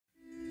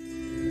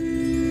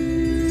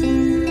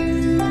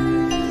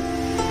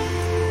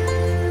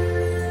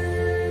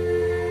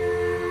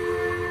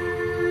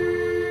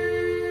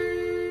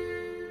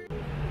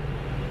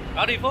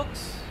Howdy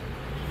folks,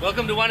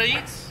 welcome to Wanna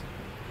Eats.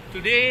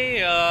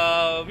 Today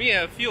me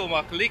and a few of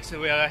my colleagues,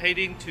 we are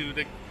heading to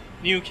the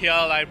new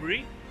KL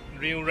Library,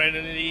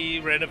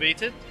 recently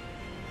renovated.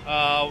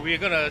 We're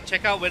gonna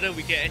check out whether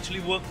we can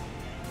actually work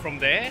from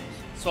there,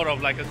 sort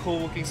of like a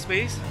co-working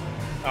space.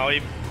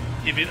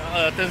 If it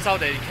turns out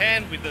that it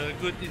can, with the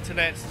good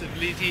internet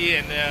stability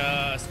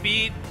and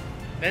speed,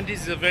 then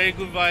this is a very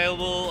good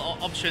viable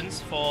options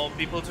for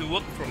people to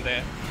work from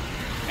there.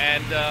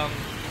 And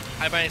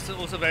I'm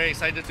also very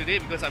excited today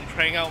because I'm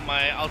trying out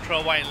my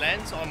ultra wide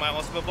lens on my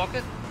Osmo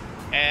Pocket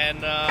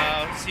and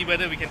see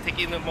whether we can take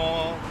in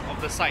more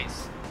of the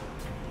size.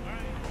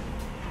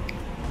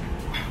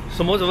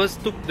 So most of us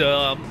took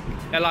the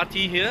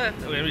LRT here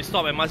when we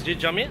stopped at Masjid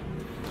Jamek,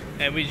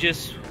 and we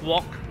just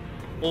walk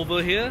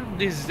over here.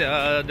 This is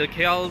the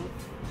KL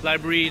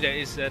Library that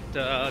is at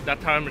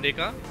Dataran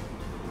Merdeka,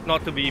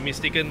 not to be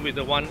mistaken with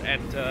the one at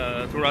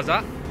Tun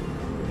Razak.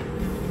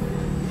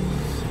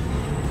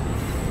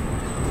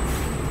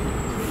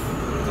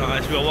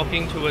 As we are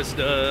walking towards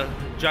the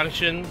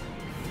junction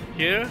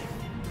here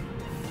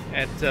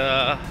at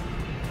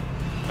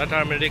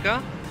Dataran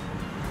Merdeka,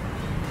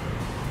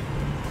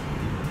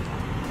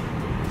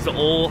 it's the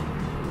old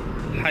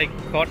High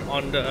Court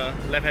on the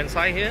left hand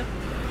side here.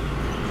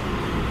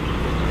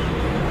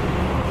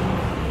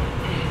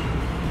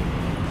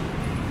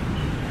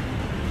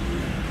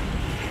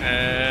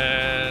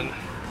 And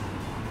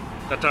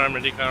Dataran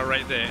Merdeka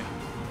right there.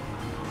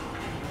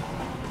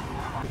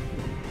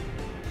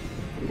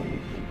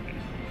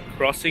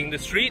 Crossing the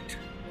street.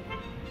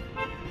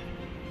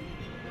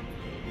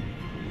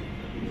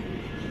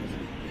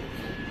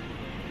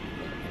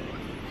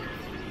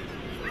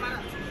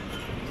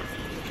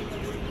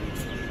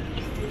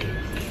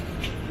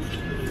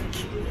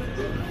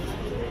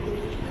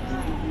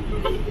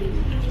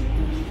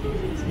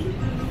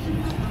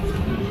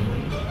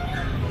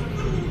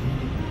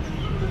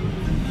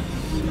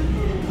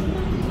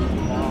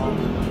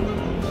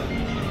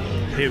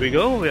 Here we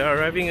go, we are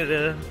arriving at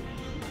the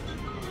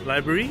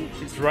library.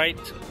 It's right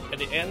at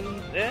the end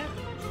there,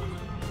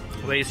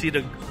 where you see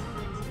the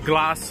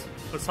glass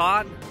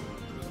facade,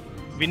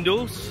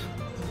 windows.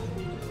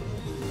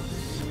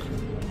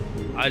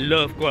 I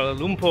love Kuala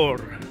Lumpur.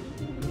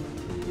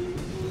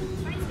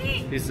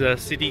 This is the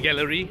city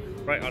gallery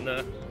right on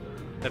the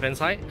left hand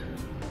side.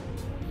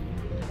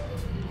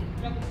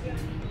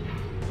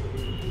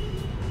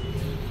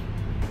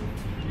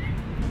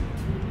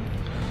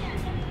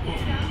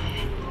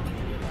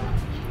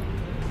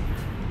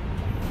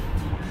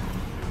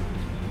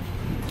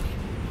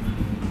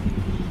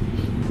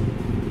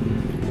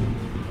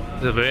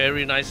 It's a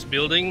very nice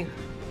building.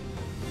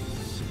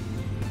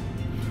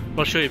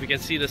 Not sure if you can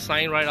see the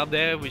sign right up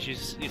there, which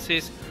is, it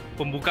says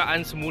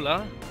Pembukaan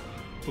Semula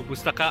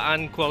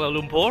Perpustakaan Kuala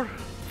Lumpur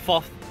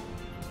 4th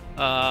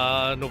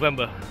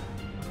November.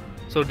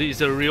 So this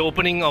is a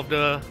reopening of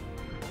the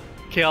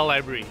KL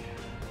Library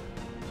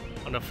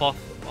on the 4th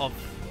of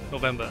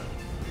November,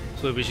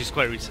 so which is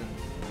quite recent.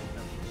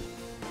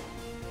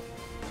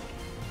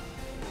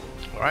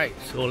 Alright,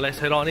 so let's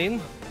head on in.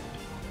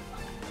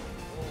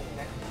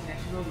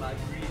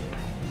 Library.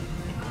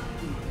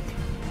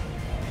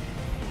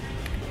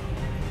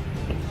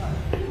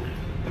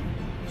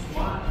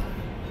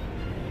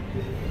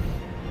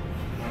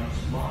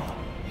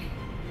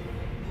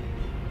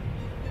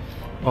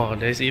 Oh,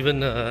 there's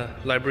even a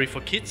library for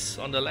kids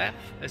on the left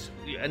as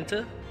you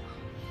enter.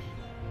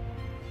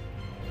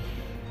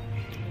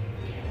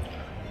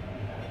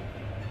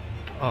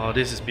 Oh,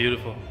 this is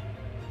beautiful.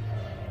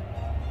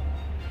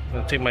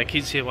 I'll take my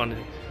kids here one of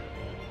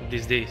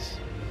these days.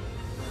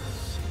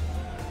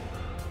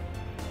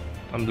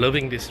 I'm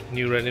loving this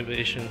new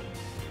renovation.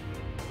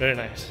 Very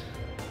nice.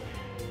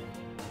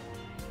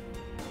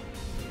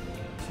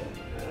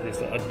 There's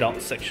the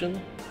adult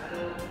section.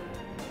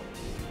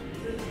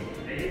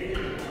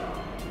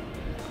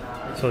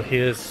 So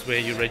here's where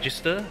you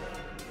register.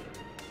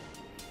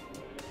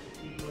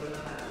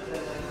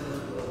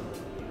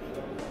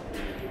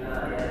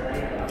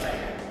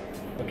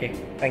 Okay,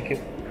 thank you.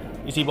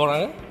 Isi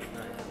borang?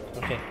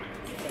 Okay.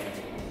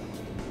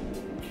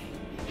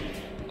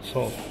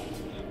 So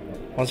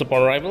once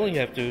upon arrival, you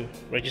have to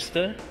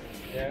register.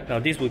 Yeah. Now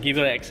this will give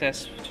you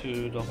access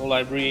to the whole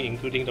library,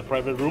 including the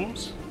private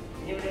rooms.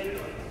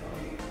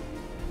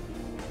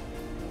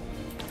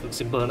 Looks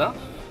simple enough.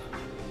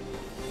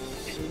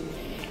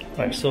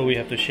 Right, so we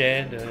have to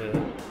share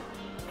the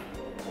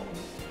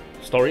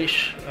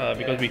storage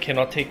because we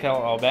cannot take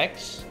out our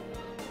bags.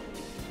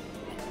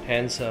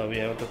 Hence, we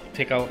have to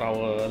take out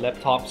our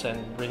laptops and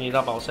bring it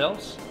up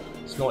ourselves.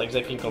 It's not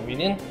exactly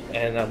convenient,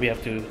 and we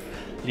have to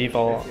leave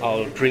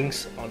our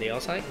drinks on the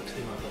outside.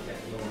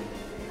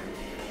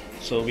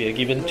 So we are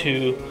given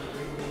 2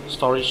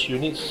 storage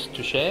units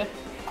to share.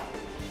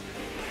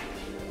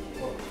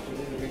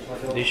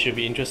 This should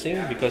be interesting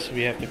because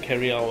we have to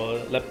carry our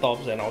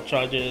laptops and our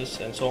chargers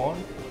and so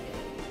on.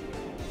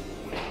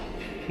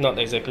 Not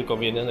exactly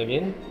convenient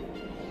again.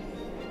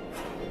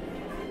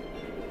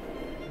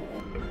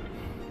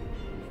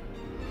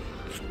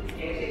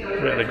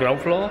 We're at the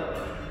ground floor.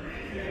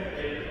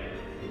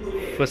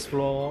 first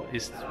floor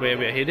is where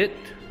we're headed.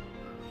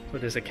 So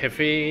there's a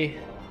cafe,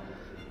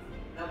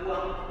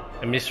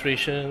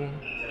 administration,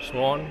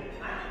 so on.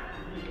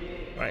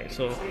 Right,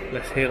 so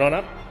let's head on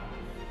up.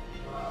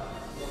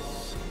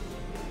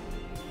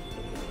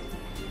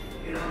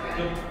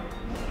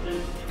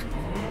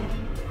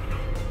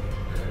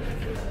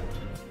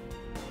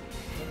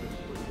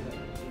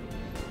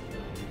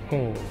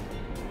 Oh,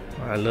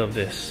 I love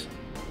this.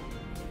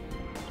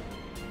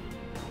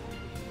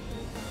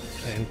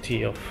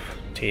 Plenty of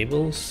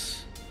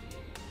tables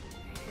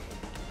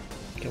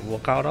you can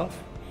walk out of.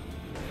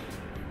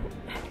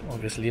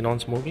 Obviously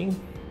non-smoking.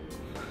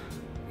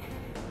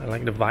 I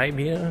like the vibe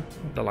here,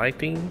 the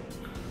lighting.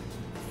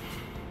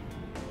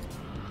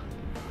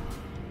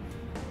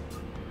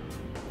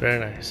 Very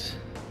nice.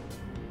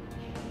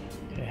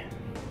 Okay.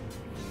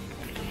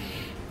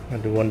 I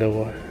do wonder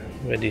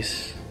where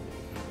this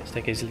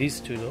staircase leads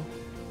to though.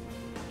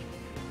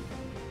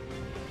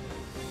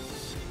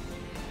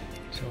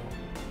 So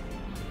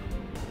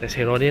let's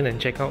head on in and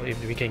check out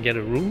if we can get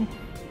a room.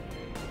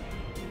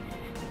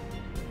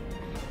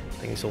 I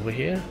think it's over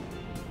here.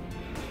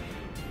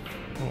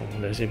 Oh,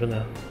 there's even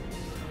a...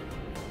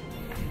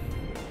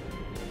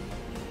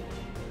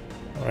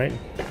 Alright,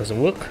 doesn't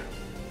work.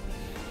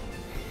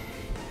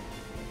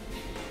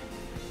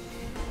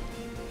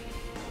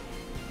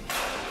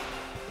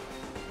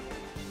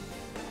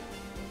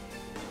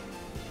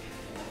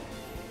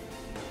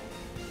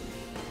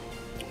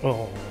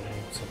 Oh,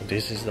 so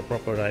this is the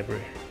proper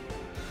library.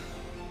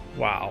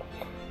 Wow.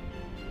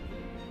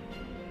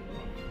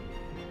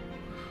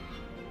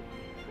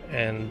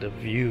 And the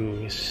view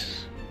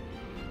is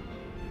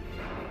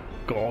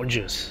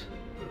gorgeous.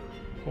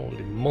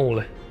 Holy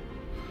moly.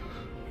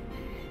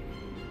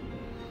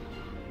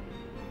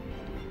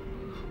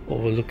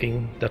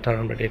 Overlooking the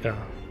Taran Merdeka.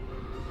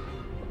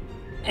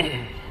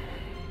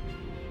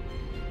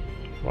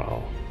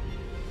 Wow.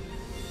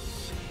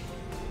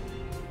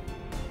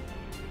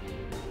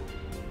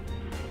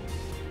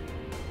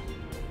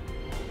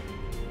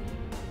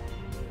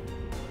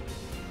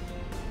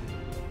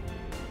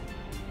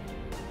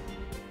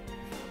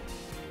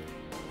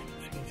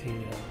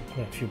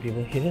 Quite a few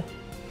people here.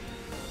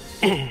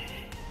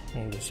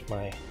 And this is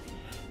my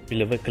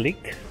beloved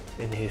colleague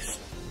in his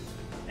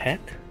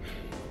hat.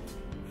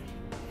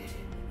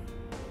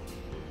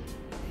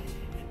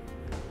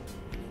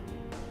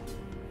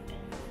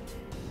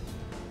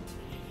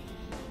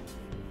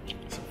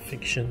 It's a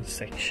fiction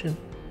section.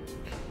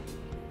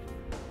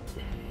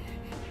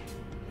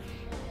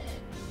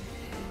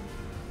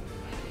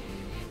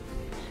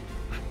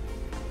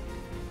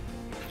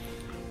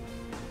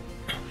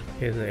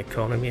 Here's the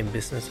economy and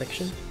business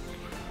section.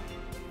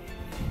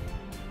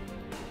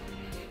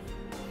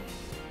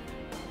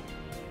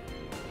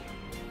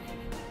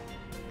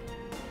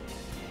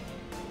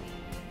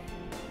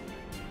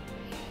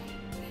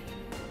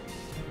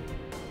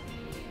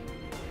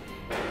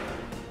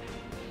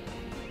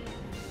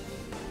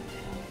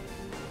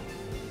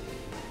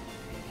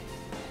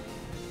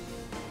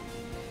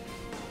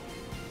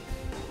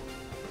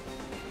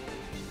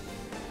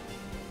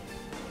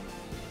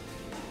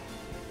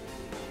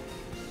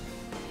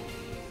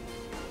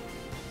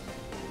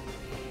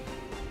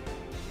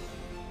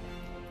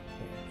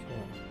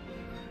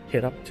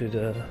 Head up to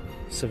the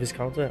service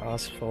counter and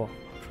ask for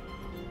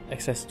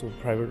access to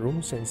private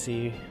rooms and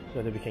see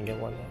whether we can get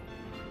one.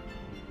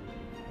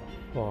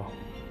 Wow,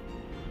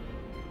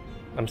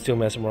 I'm still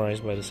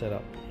mesmerized by the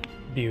setup.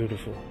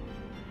 Beautiful.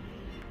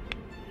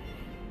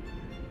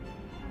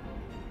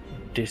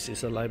 This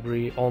is a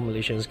library all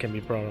Malaysians can be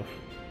proud of.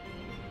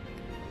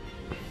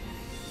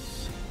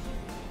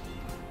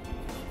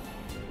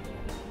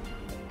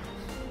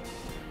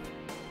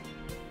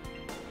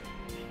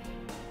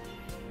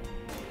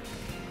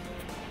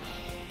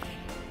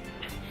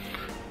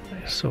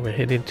 So we're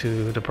heading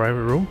to the private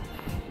room,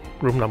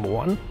 room number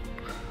 1.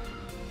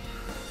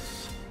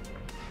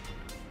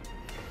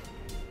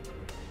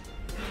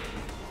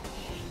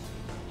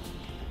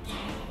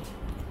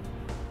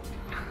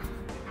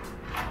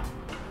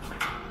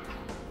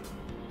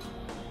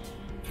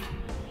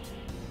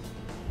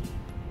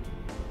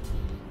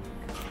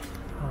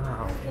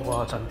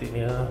 Wah,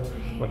 cantiknya.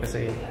 Terima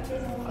kasih.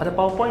 Ada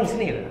PowerPoint di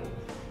sini ke?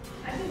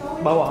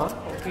 Bawah.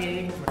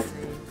 Oke.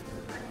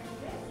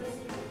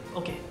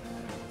 Oke.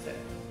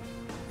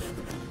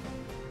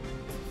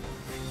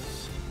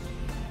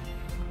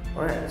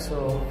 Alright,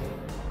 so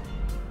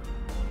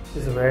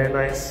this is a very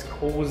nice,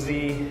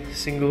 cozy,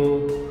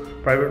 single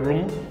private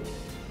room.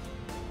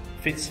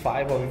 Fits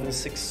 5 or even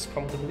 6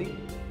 comfortably.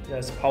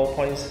 There's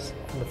PowerPoints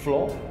on the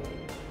floor.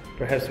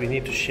 Perhaps we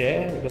need to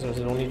share because there's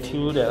only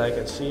 2 that I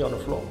can see on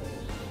the floor.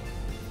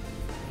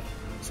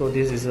 So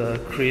this is a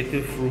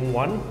creative room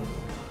 1. I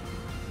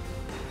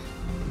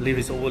believe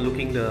it's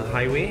overlooking the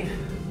highway.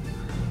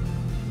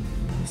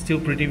 Still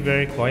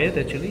very quiet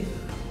actually.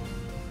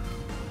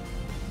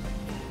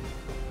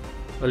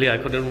 Earlier I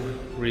couldn't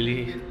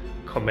really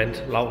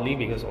comment loudly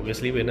because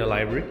obviously we're in a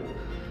library.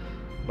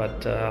 But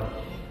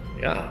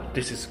yeah,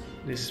 this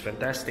is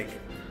fantastic.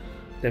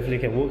 Definitely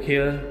can work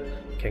here,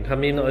 can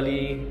come in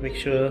early, make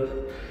sure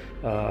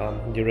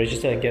you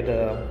register and get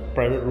a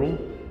private room.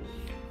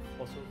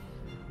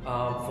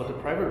 Also, for the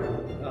private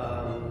room,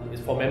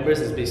 for members,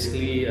 it's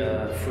basically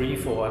free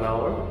for 1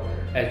 hour.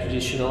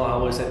 Additional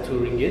hours at 2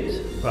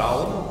 ringgit per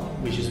hour,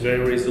 which is very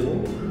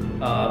reasonable.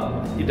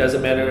 It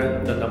doesn't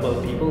matter the number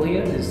of people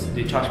here,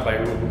 they charge by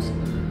rooms.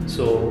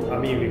 So, I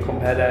mean, we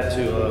compare that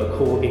to a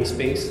co-working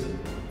space,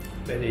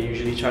 where they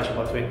usually charge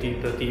about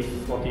 20, 30,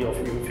 40 or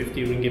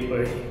 50 ringgit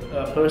per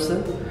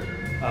person.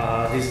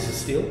 This is a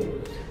steal.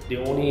 The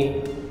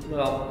only,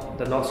 well,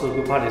 the not so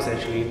good part is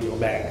actually your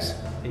bags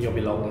and your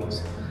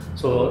belongings.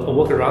 So a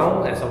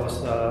workaround, as I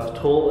was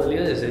told earlier,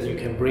 is that you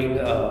can bring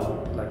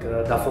like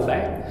a duffel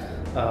bag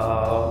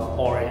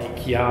or a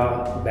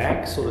IKEA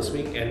bag, so to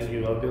speak, and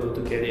you will be able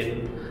to get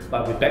in.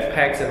 But with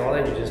backpacks and all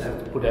that, you just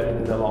have to put them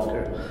in the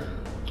locker.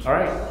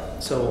 Alright,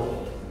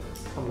 so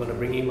I'm gonna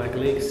bring in my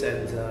colleagues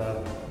and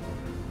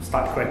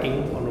start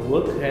cracking on the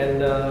work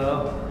and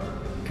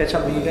catch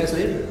up with you guys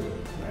later.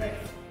 Alright.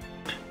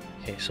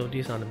 Okay, so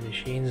these are the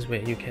machines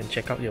where you can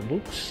check out your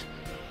books.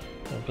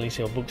 Place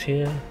your books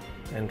here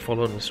and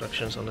follow the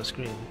instructions on the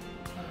screen.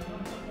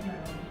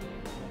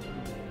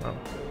 Wow,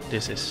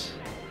 this is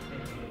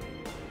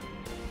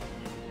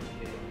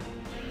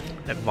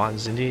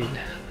advanced indeed.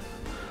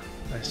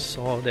 I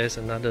saw there's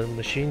another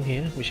machine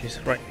here, which is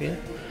right here.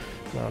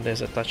 Now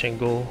there's a touch and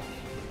go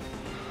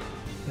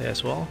there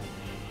as well.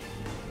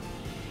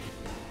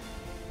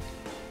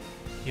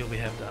 Here we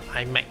have the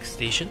iMac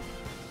station.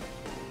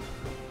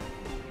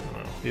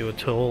 We were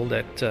told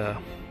that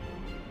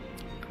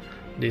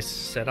this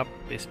setup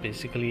is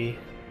basically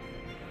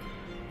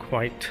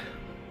quite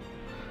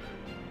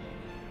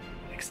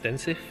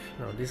extensive.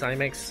 Now this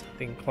iMacs I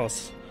think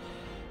costs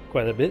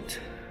quite a bit,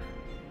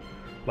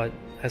 but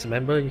as a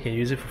member you can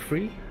use it for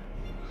free.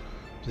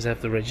 Just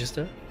have to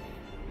register.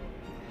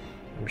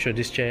 I'm sure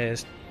this chair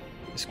is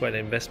quite an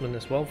investment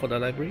as well for the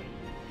library.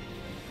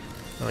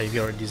 Now if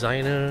you're a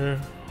designer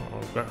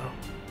or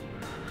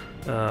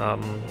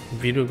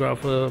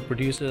videographer,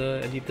 producer,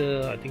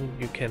 editor, I think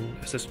you can,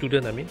 as a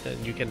student I mean,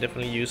 you can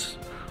definitely use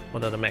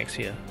one of the Macs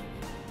here.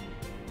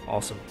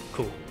 Awesome,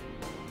 cool.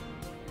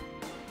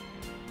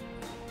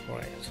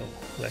 Alright, so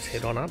let's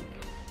head on up.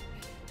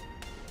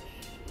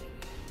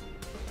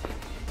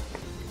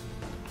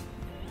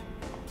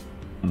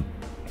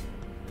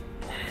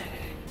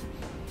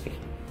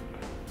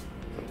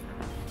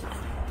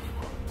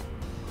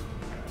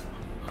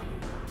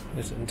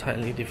 It's an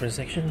entirely different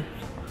section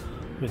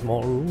with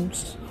more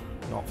rooms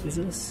and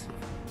offices.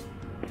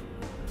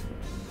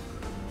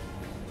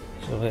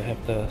 So they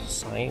have the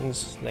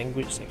science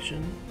language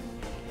section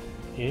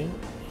here.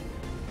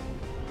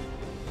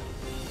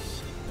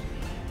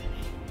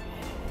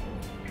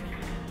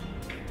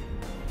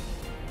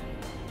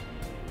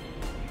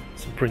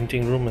 It's a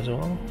printing room as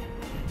well.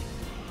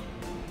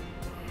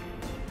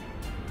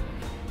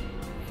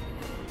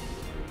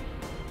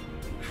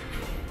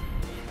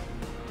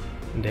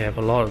 They have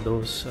a lot of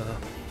those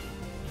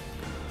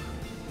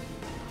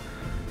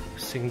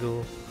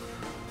single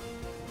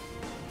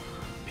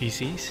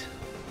PCs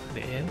at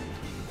the end.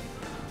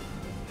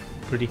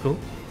 Pretty cool.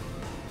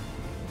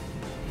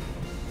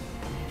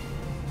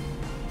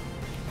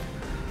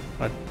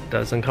 But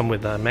doesn't come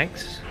with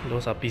Macs.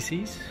 Those are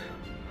PCs.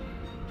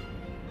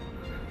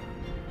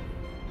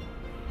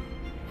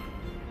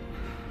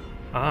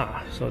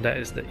 So that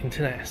is the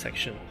internet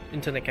section,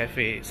 internet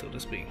cafe, so to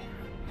speak.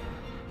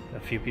 A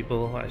few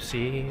people I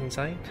see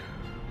inside.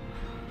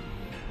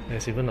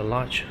 There's even a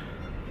large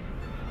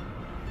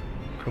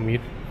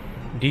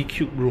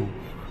D-Cube room.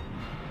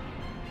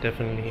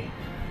 Definitely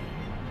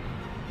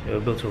you're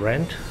able to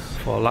rent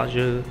for a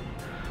larger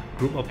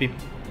group of people.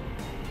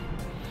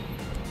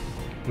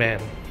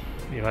 Man,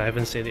 if I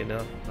haven't said it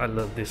enough, I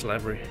love this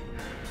library.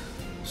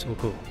 So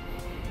cool.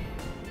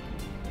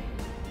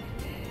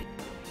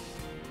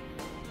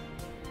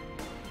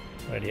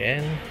 At the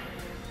end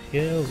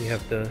here we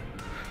have the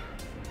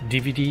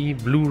DVD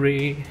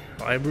Blu-ray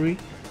library,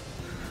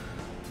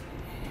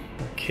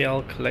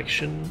 KL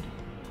collection.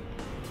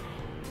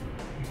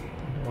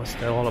 What's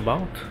that all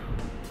about?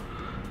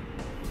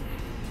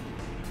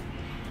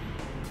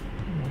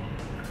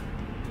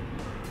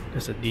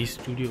 There's a D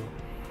studio.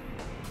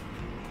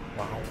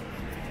 Wow.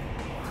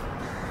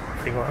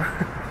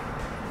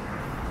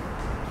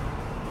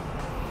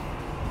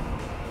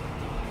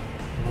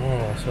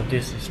 Oh, so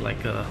this is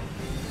like a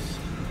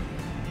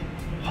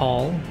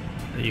hall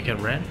that you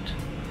can rent.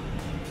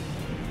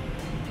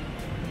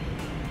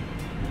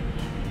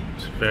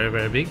 It's very,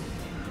 very big.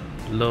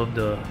 Love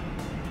the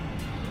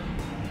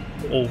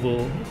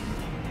oval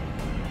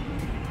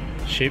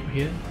shape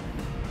here.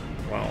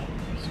 Wow,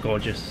 it's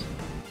gorgeous.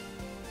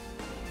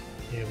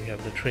 Here we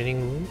have the training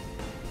room.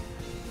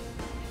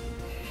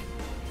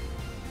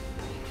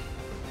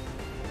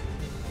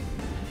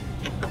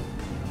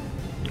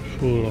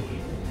 Full of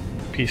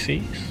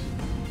PCs.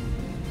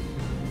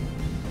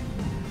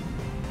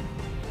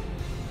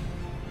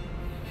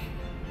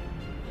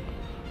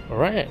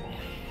 Alright.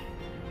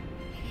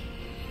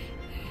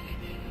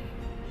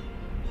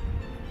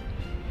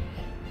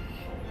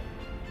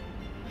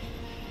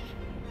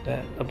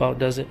 That about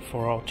does it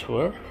for our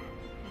tour.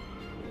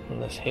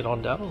 And let's head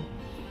on down.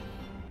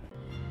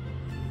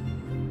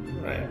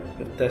 Right,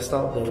 we'll test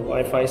out the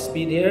Wi-Fi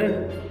speed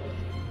here.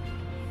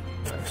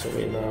 Right, so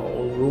we're in our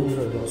own room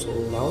and also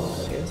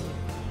lounge, I guess.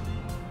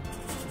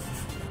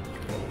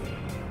 Okay,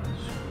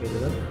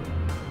 good enough.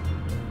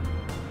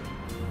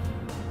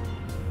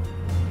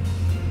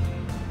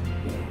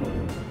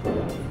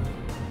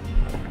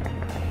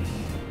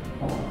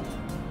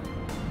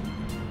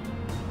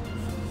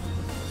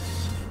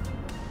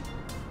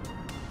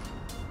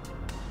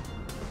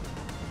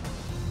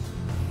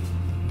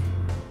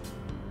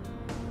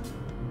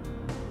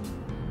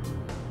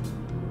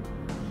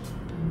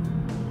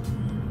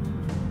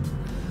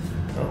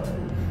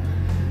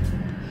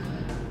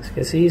 As you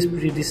can see, it's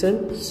pretty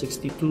decent.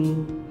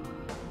 62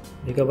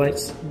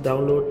 megabytes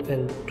download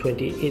and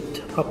 28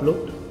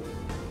 upload.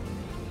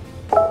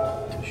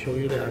 To show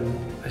you that I'm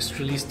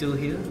actually still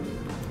here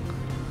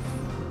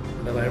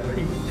in the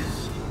library.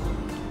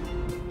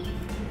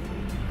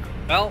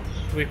 Well,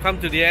 we've come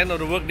to the end of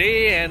the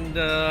workday and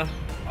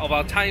of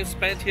our time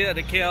spent here at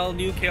the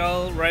new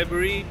KL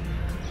Library.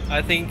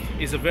 I think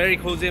it's a very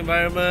cozy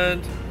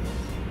environment.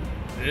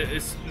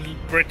 It's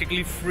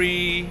practically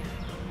free.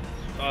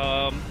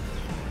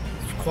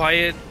 It's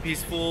quiet,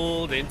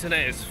 peaceful. The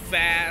internet is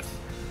fast,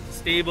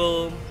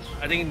 stable.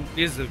 I think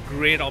this is a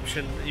great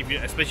option,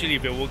 especially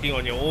if you're working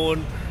on your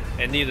own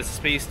and need a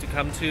space to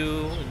come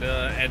to,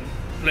 and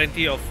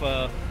plenty of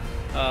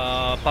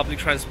public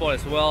transport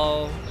as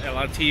well.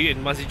 LRT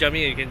in Masjid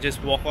Jamek, you can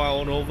just walk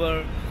on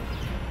over.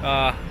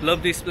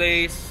 Love this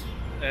place,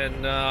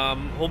 and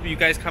hope you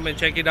guys come and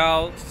check it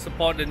out.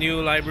 Support the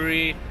new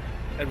library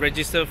and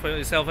register for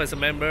yourself as a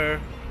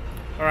member.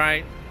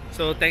 Alright,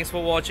 so thanks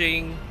for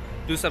watching.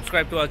 Do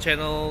subscribe to our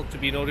channel to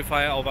be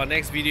notified of our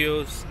next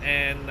videos,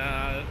 and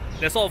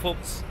that's all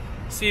folks.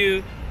 See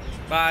you.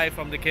 Bye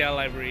from the KL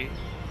Library.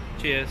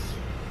 Cheers.